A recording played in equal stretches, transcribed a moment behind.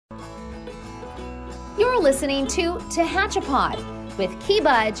You're listening to Tehachapi with Key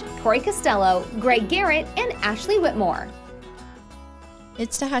Budge, Tori Costello, Greg Garrett, and Ashley Whitmore.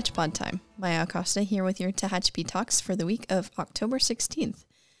 It's Tehachapi time. Maya Acosta here with your Tehachapi Talks for the week of October 16th.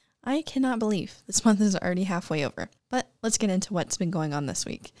 I cannot believe this month is already halfway over, but let's get into what's been going on this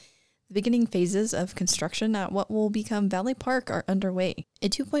week. The beginning phases of construction at what will become Valley Park are underway. A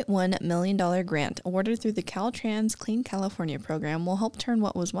 $2.1 million grant awarded through the Caltrans Clean California program will help turn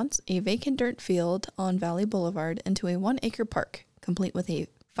what was once a vacant dirt field on Valley Boulevard into a 1-acre park, complete with a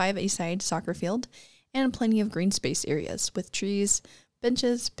 5-a-side soccer field and plenty of green space areas with trees,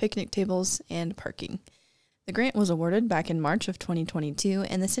 benches, picnic tables, and parking. The grant was awarded back in March of 2022,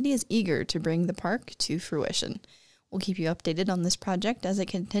 and the city is eager to bring the park to fruition. We'll keep you updated on this project as it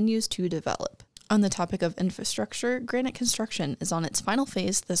continues to develop. On the topic of infrastructure, granite construction is on its final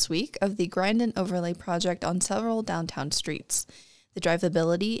phase this week of the Grind and Overlay project on several downtown streets. The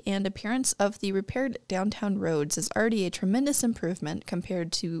drivability and appearance of the repaired downtown roads is already a tremendous improvement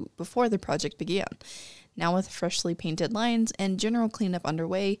compared to before the project began. Now with freshly painted lines and general cleanup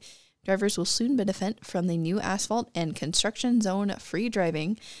underway, drivers will soon benefit from the new asphalt and construction zone free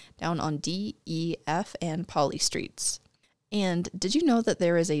driving down on D, E, F, and Poly streets. And did you know that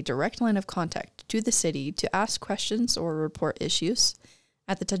there is a direct line of contact to the city to ask questions or report issues?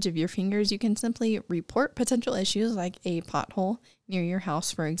 At the touch of your fingers, you can simply report potential issues like a pothole near your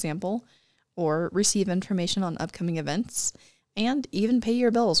house, for example, or receive information on upcoming events, and even pay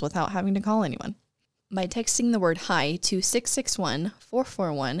your bills without having to call anyone. By texting the word HI to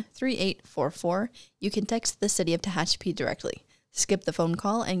 661-441-3844, you can text the city of Tehachapi directly. Skip the phone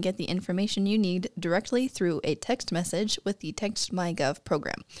call and get the information you need directly through a text message with the TextMyGov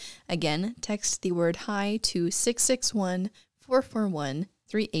program. Again, text the word HI to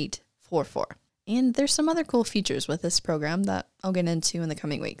 661-441-3844. And there's some other cool features with this program that I'll get into in the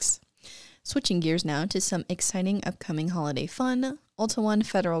coming weeks. Switching gears now to some exciting upcoming holiday fun. Ulta One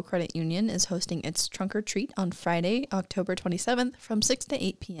Federal Credit Union is hosting its Trunk or Treat on Friday, October 27th from 6 to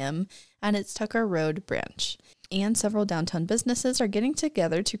 8 p.m. at its Tucker Road branch. And several downtown businesses are getting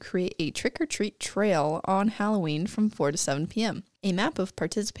together to create a trick-or-treat trail on Halloween from 4 to 7 p.m. A map of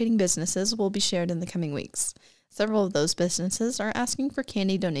participating businesses will be shared in the coming weeks. Several of those businesses are asking for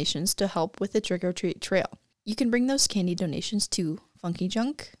candy donations to help with the trick-or-treat trail. You can bring those candy donations to Funky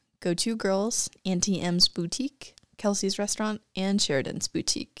Junk, Go-To Girls, Auntie M's Boutique, Kelsey's Restaurant, and Sheridan's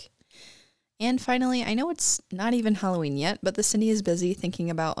Boutique. And finally, I know it's not even Halloween yet, but the city is busy thinking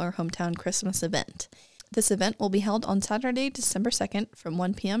about our hometown Christmas event. This event will be held on Saturday, December 2nd from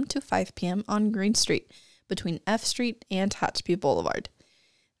 1 p.m. to 5 p.m. on Green Street between F Street and Tehachapi Boulevard.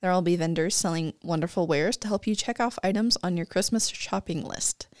 There will be vendors selling wonderful wares to help you check off items on your Christmas shopping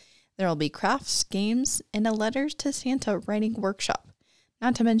list. There will be crafts, games, and a Letters to Santa writing workshop.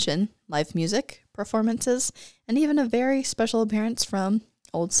 Not to mention live music, performances, and even a very special appearance from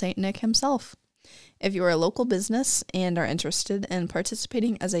Old Saint Nick himself. If you are a local business and are interested in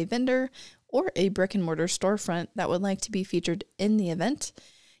participating as a vendor or a brick-and-mortar storefront that would like to be featured in the event,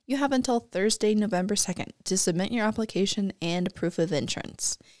 you have until Thursday, November 2nd to submit your application and proof of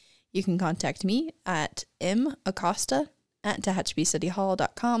insurance. You can contact me at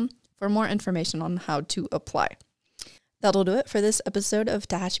macosta@tehachapicityhall.com for more information on how to apply. That'll do it for this episode of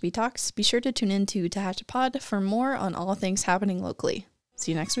Tehachapi Talks. Be sure to tune in to Tehachapi for more on all things happening locally.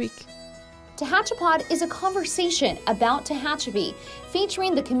 See you next week. Tehachapi is a conversation about Tehachapi,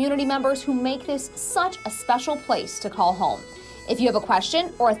 featuring the community members who make this such a special place to call home. If you have a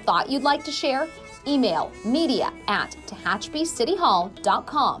question or a thought you'd like to share, email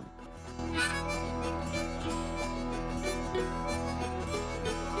media@tehachapicityhall.com.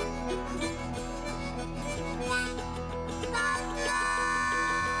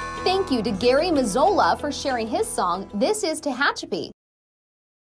 Thank you to Gary Mazzola for sharing his song, This is Tehachapi.